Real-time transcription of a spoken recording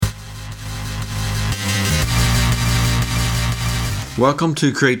Welcome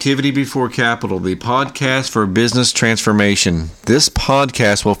to Creativity Before Capital, the podcast for business transformation. This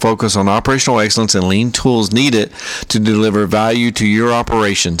podcast will focus on operational excellence and lean tools needed to deliver value to your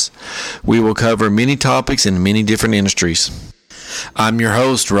operations. We will cover many topics in many different industries. I'm your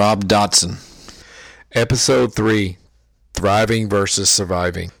host, Rob Dotson. Episode 3, Thriving versus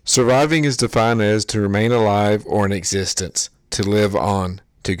Surviving. Surviving is defined as to remain alive or in existence, to live on,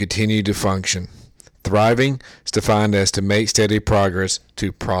 to continue to function. Thriving is defined as to make steady progress,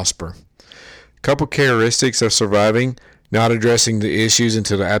 to prosper. A couple characteristics of surviving: not addressing the issues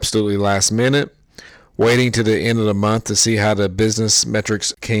until the absolutely last minute, waiting to the end of the month to see how the business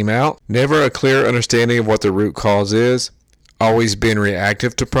metrics came out, never a clear understanding of what the root cause is, always being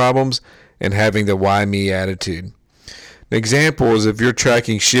reactive to problems, and having the why me attitude. An example is if you're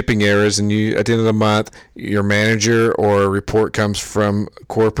tracking shipping errors and you, at the end of the month, your manager or a report comes from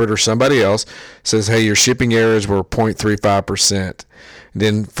corporate or somebody else, says, hey, your shipping errors were 0.35%.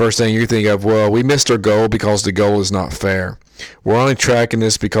 Then first thing you think of, well, we missed our goal because the goal is not fair. We're only tracking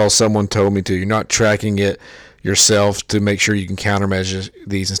this because someone told me to. You're not tracking it yourself to make sure you can countermeasure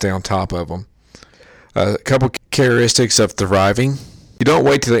these and stay on top of them. A couple characteristics of thriving. You don't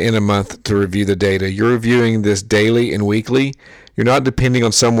wait till the end of the month to review the data. You're reviewing this daily and weekly. You're not depending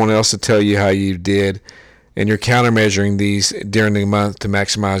on someone else to tell you how you did, and you're countermeasuring these during the month to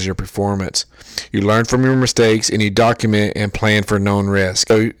maximize your performance. You learn from your mistakes, and you document and plan for known risk.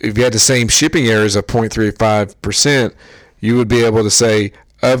 So if you had the same shipping errors of 0.35%, you would be able to say,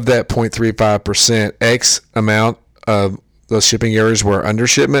 of that 0.35%, X amount of those shipping errors were under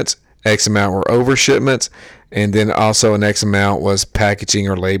shipments, X amount were over shipments, and then also an X amount was packaging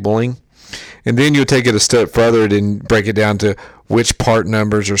or labeling. And then you'll take it a step further and break it down to which part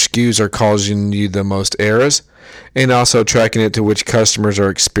numbers or SKUs are causing you the most errors, and also tracking it to which customers are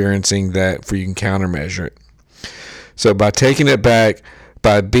experiencing that for you can countermeasure it. So by taking it back,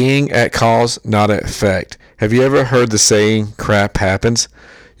 by being at cause, not at effect. Have you ever heard the saying, crap happens?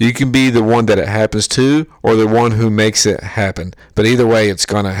 You can be the one that it happens to or the one who makes it happen. But either way, it's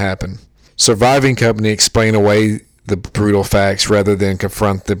going to happen. Surviving company explain away the brutal facts rather than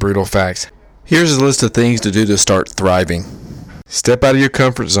confront the brutal facts. Here's a list of things to do to start thriving. Step out of your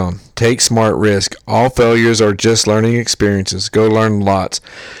comfort zone. Take smart risk. All failures are just learning experiences. Go learn lots.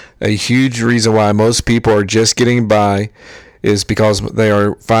 A huge reason why most people are just getting by is because they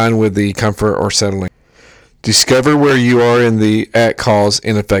are fine with the comfort or settling. Discover where you are in the at cause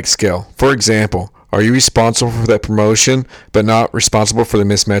in effect scale. For example, are you responsible for that promotion but not responsible for the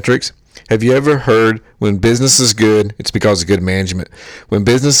missed metrics? Have you ever heard when business is good, it's because of good management. When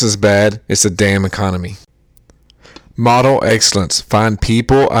business is bad, it's the damn economy. Model excellence. Find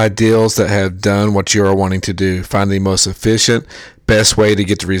people, ideals that have done what you are wanting to do. Find the most efficient, best way to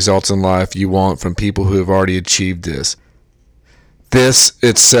get the results in life you want from people who have already achieved this. This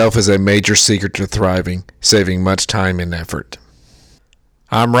itself is a major secret to thriving, saving much time and effort.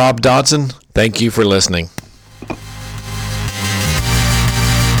 I'm Rob Dodson. Thank you for listening.